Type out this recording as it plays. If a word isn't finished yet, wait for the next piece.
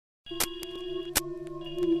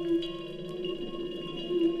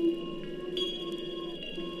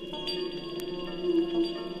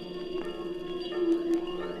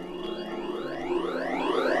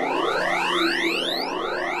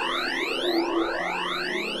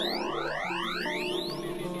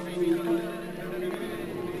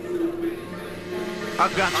I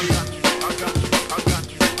got you.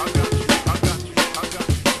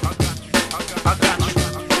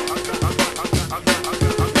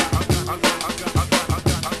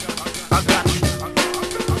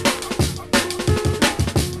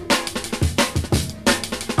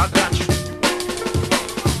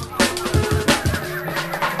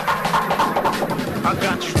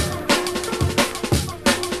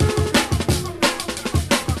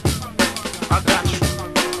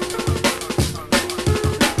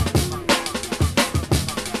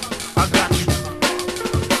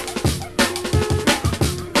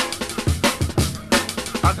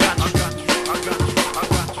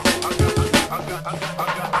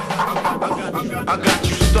 I got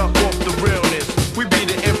you stuck off the realness. We be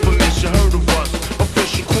the infamous, you heard of us.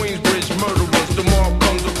 Official Queensbridge murderers. Tomorrow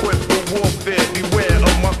comes equipped for warfare. Beware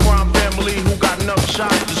of my crime family who got enough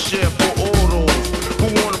shots to share for all those who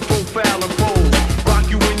wanna profile and pose. Rock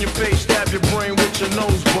you in your face, stab your brain with your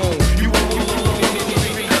nose bone. You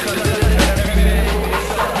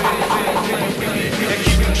and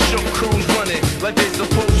keep them shook crews running like they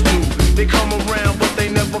supposed to. They come around but they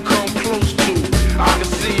never come close to. I can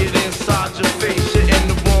see it inside your face. You're in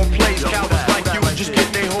the wrong place. Cowards like you just get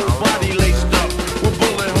their whole body laced up with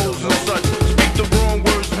bullet holes and such. Speak the wrong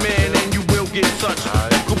words, man, and you will get touched.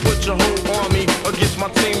 You could put your whole army against my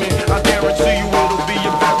team, and I guarantee you it'll be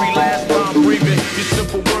your very last time breathing. Your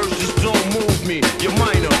simple words just don't move me. You're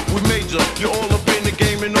minor, we major. You're all up in the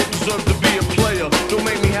game and don't deserve to be a player. Don't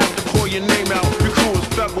make me have to call your name out. Your crew is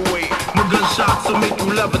featherweight. My gunshots will make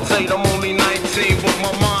you levitate. I'm only 19, but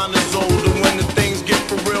my mind is older. When the things get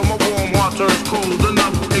for real, my warm water is cold.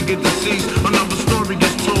 Another nigga deceased, another story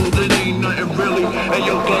gets told. It ain't nothing really. And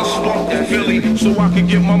yo, done slumped in Philly, so I can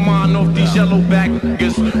get my mind off these yellow back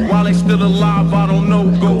niggas. While they still alive, I don't know.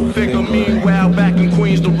 Go figure. Meanwhile, back in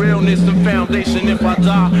Queens, the realness and foundation. If I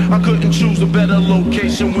die, I couldn't choose a better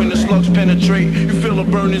location. When the slugs penetrate, you feel a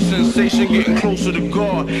burning sensation, getting closer to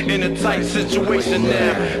God in a tight situation.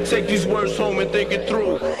 Now, take these words home and think it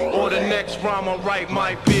through, or the next rhyme I write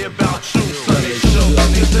might be about you. Sunny show,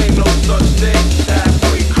 this ain't no such thing.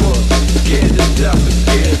 Halfway crook, scared to death and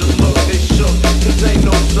scared to look. They shook, this ain't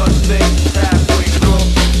no such thing. Halfway crook,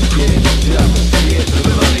 scared to death and scared to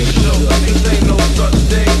look. They shook, this ain't no such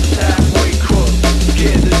thing. Halfway crook,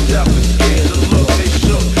 scared to death and scared to look. They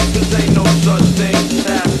shook, this ain't no such thing.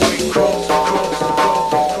 Halfway crook,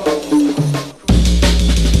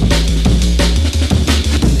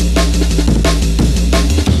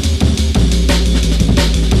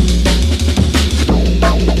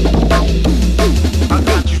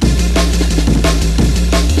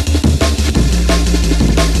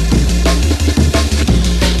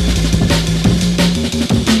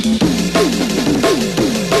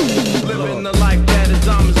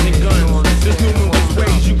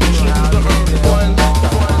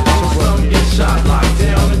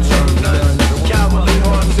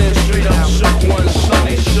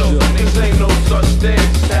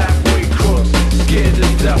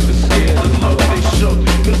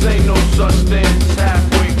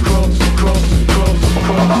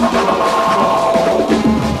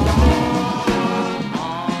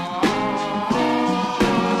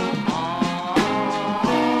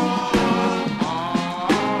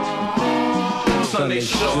 Sunday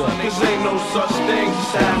show, cause ain't no such thing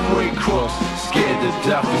as halfway crooks. Scared to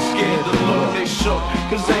death and scared to look. They shook,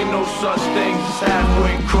 cause ain't no such thing as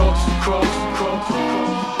halfway crooks.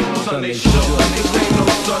 Sunday show, cause ain't no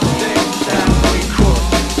such thing as halfway crooks.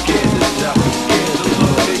 Scared to death and scared to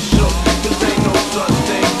look. They shook, cause ain't no such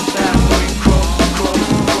thing as halfway crooks.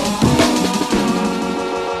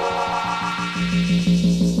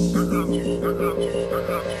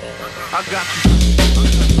 I got you.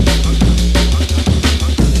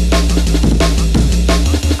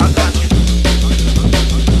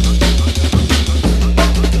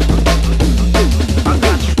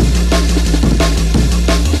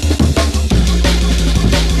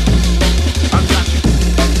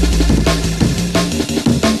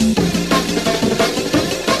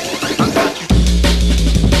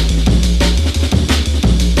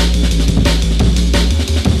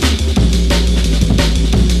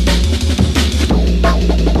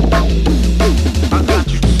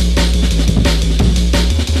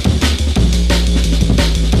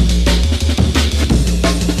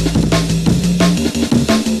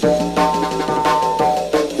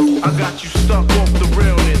 got you stuck off the rail.